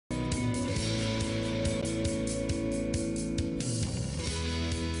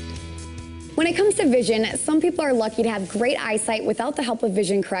When it comes to vision, some people are lucky to have great eyesight without the help of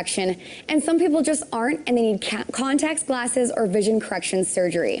vision correction, and some people just aren't and they need contacts, glasses, or vision correction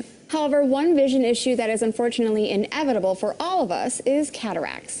surgery. However, one vision issue that is unfortunately inevitable for all of us is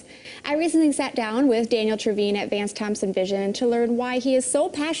cataracts. I recently sat down with Daniel Terveen at Vance Thompson Vision to learn why he is so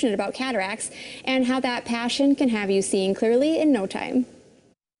passionate about cataracts and how that passion can have you seeing clearly in no time.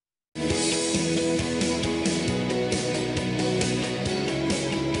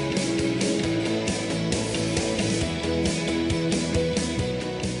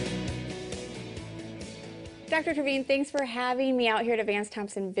 Dr. Terveen, thanks for having me out here to Vance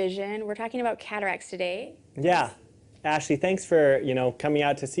Thompson Vision. We're talking about cataracts today. Yeah. Ashley, thanks for coming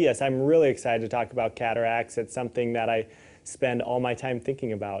out to see us. I'm really excited to talk about cataracts. It's something that I spend all my time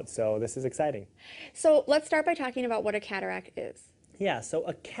thinking about, so this is exciting. So let's start by talking about what a cataract is. Yeah, so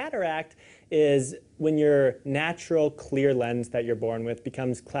a cataract is when your natural clear lens that you're born with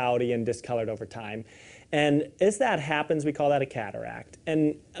becomes cloudy and discolored over time. And as that happens, we call that a cataract.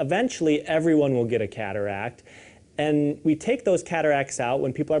 And eventually, everyone will get a cataract. And we take those cataracts out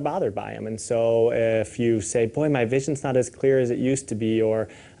when people are bothered by them. And so if you say, boy, my vision's not as clear as it used to be, or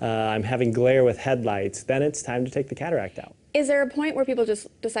I'm having glare with headlights, then it's time to take the cataract out. Is there a point where people just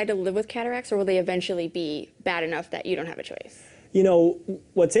decide to live with cataracts, or will they eventually be bad enough that you don't have a choice? You know,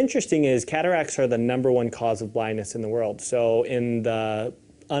 what's interesting is cataracts are the #1 cause of blindness in the world. So in the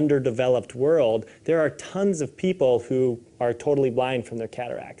underdeveloped world, there are tons of people who are totally blind from their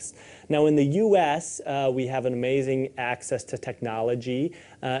cataracts. Now in the US, we have an amazing access to technology,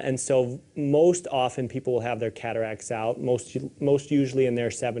 and so most often people will have their cataracts out, most usually in their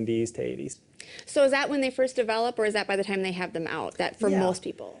 70s to 80s. So is that when they first develop, or is that by the time they have them out, that for most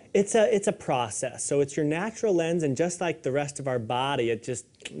people? It's a process. So it's your natural lens, and just like the rest of our body,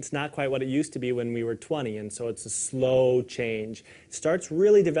 it's not quite what it used to be when we were 20, and so it's a slow change. It starts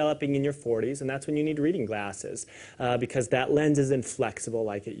really developing in your 40s, and that's when you need reading glasses, because that lens isn't flexible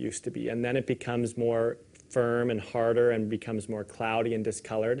like it used to be, and then it becomes more firm and harder and becomes more cloudy and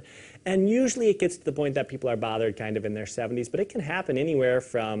discolored. And usually it gets to the point that people are bothered kind of in their 70s, but it can happen anywhere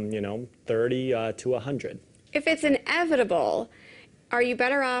from 30 to 100. If it's inevitable, are you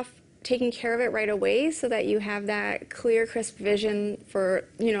better off taking care of it right away so that you have that clear, crisp vision for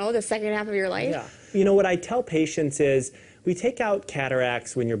the second half of your life? Yeah. You know, what I tell patients is, we take out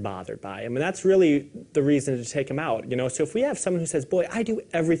cataracts when you're bothered by them, and that's really the reason to take them out. So if we have someone who says, boy, I do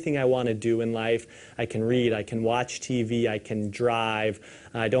everything I want to do in life, I can read, I can watch TV, I can drive,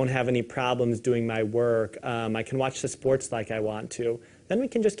 I don't have any problems doing my work, I can watch the sports like I want to, then we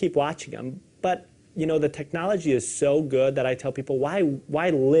can just keep watching them. But the technology is so good that I tell people, why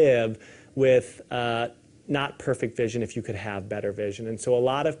live with not perfect vision if you could have better vision? And so a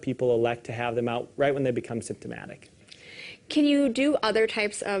lot of people elect to have them out right when they become symptomatic. Can you do other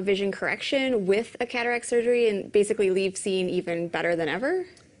types of vision correction with a cataract surgery and basically leave seeing even better than ever?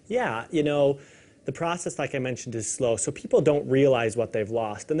 Yeah, the process, like I mentioned, is slow. So people don't realize what they've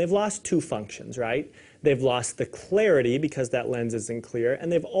lost. And they've lost two functions, right? They've lost the clarity because that lens isn't clear,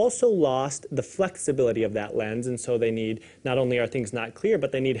 and they've also lost the flexibility of that lens, and so they need, not only are things not clear,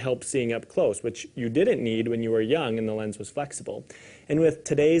 but they need help seeing up close, which you didn't need when you were young and the lens was flexible. And with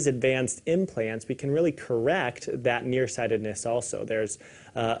today's advanced implants, we can really correct that nearsightedness also. There's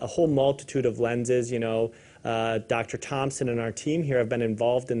a whole multitude of lenses, Dr. Thompson and our team here have been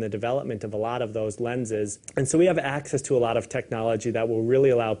involved in the development of a lot of those lenses. And so we have access to a lot of technology that will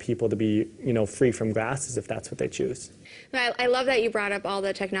really allow people to be, free from glasses if that's what they choose. I love that you brought up all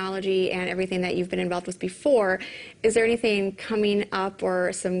the technology and everything that you've been involved with before. Is there anything coming up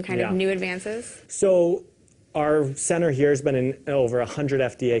or some kind of new advances? So our center here has been in over 100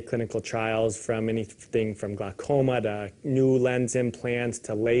 FDA clinical trials, from anything from glaucoma to new lens implants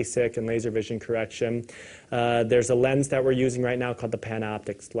to LASIK and laser vision correction. There's a lens that we're using right now called the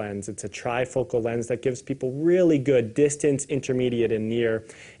PanOptix lens. It's a trifocal lens that gives people really good distance, intermediate, and near.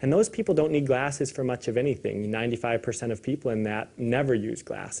 And those people don't need glasses for much of anything. 95% of people in that never use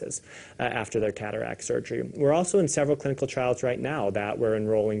glasses after their cataract surgery. We're also in several clinical trials right now that we're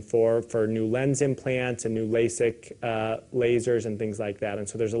enrolling for new lens implants and new LASIK lasers and things like that. And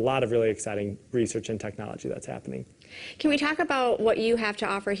so there's a lot of really exciting research and technology that's happening. Can we talk about what you have to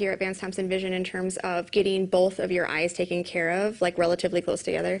offer here at Vance Thompson Vision in terms of getting both of your eyes taken care of, like relatively close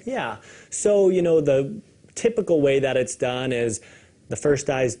together? Yeah. So, the typical way that it's done is the first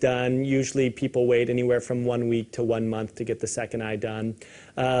eye's done. Usually people wait anywhere from 1 week to 1 month to get the second eye done.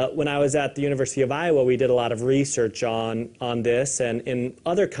 When I was at the University of Iowa, we did a lot of research on this, and in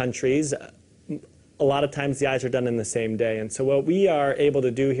other countries, a lot of times the eyes are done in the same day. And so what we are able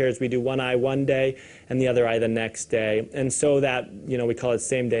to do here is we do one eye one day and the other eye the next day. And so that, we call it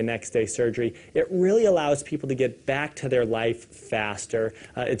same day, next day surgery. It really allows people to get back to their life faster.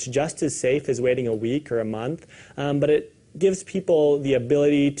 It's just as safe as waiting a week or a month, but it gives people the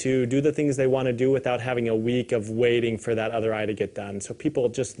ability to do the things they want to do without having a week of waiting for that other eye to get done. So people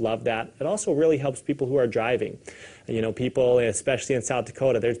just love that. It also really helps people who are driving. People, especially in South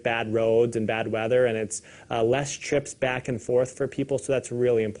Dakota, there's bad roads and bad weather, and it's less trips back and forth for people, so that's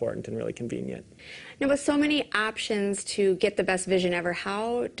really important and really convenient. Now, with so many options to get the best vision ever,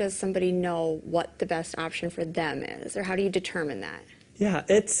 how does somebody know what the best option for them is, or how do you determine that? Yeah,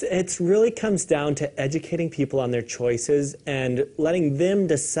 it's really comes down to educating people on their choices and letting them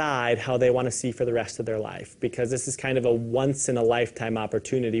decide how they want to see for the rest of their life, because this is kind of a once-in-a-lifetime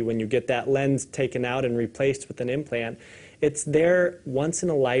opportunity. When you get that lens taken out and replaced with an implant, it's their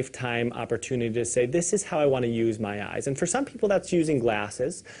once-in-a-lifetime opportunity to say, this is how I want to use my eyes. And for some people, that's using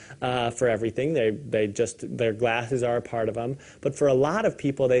glasses for everything. Their glasses are a part of them. But for a lot of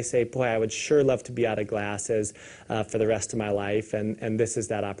people, they say, boy, I would sure love to be out of glasses for the rest of my life, and this is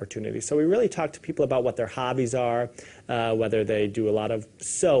that opportunity. So we really talk to people about what their hobbies are, whether they do a lot of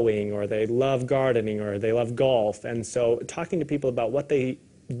sewing, or they love gardening, or they love golf. And so talking to people about what they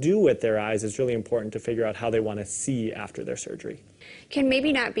do with their eyes is really important to figure out how they want to see after their surgery. Can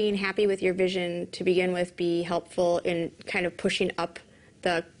maybe not being happy with your vision to begin with be helpful in kind of pushing up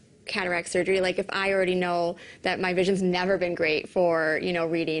the cataract surgery? Like, if I already know that my vision's never been great for,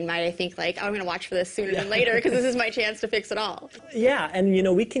 reading, might I think like, oh, I'm going to watch for this sooner than later because this is my chance to fix it all? Yeah, and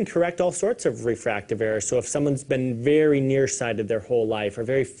we can correct all sorts of refractive errors. So if someone's been very nearsighted their whole life or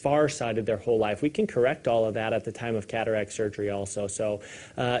very farsighted their whole life, we can correct all of that at the time of cataract surgery also. So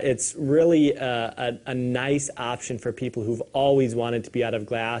it's really a nice option for people who've always wanted to be out of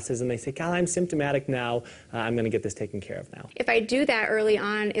glasses, and they say, God, I'm symptomatic now, I'm going to get this taken care of now. If I do that early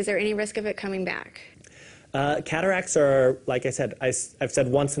on, is there any risk of it coming back? Cataracts are, like I said, I've said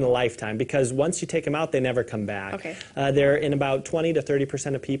once in a lifetime, because once you take them out, they never come back. Okay. They're in about 20 to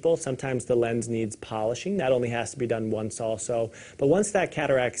 30% of people. Sometimes the lens needs polishing. That only has to be done once also. But once that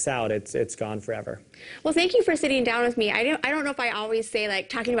cataract's out, it's gone forever. Well, thank you for sitting down with me. I don't know if I always say, like,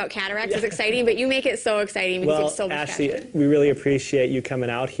 talking about cataracts is exciting, but you make it so exciting because you have so much Ashley, passion. we really appreciate you coming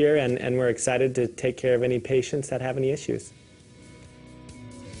out here, and we're excited to take care of any patients that have any issues.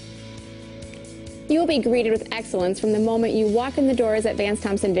 You will be greeted with excellence from the moment you walk in the doors at Vance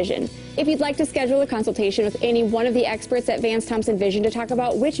Thompson Vision. If you'd like to schedule a consultation with any one of the experts at Vance Thompson Vision to talk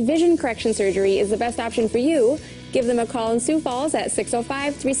about which vision correction surgery is the best option for you, give them a call in Sioux Falls at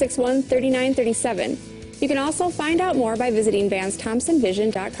 605-361-3937. You can also find out more by visiting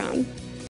VanceThompsonVision.com.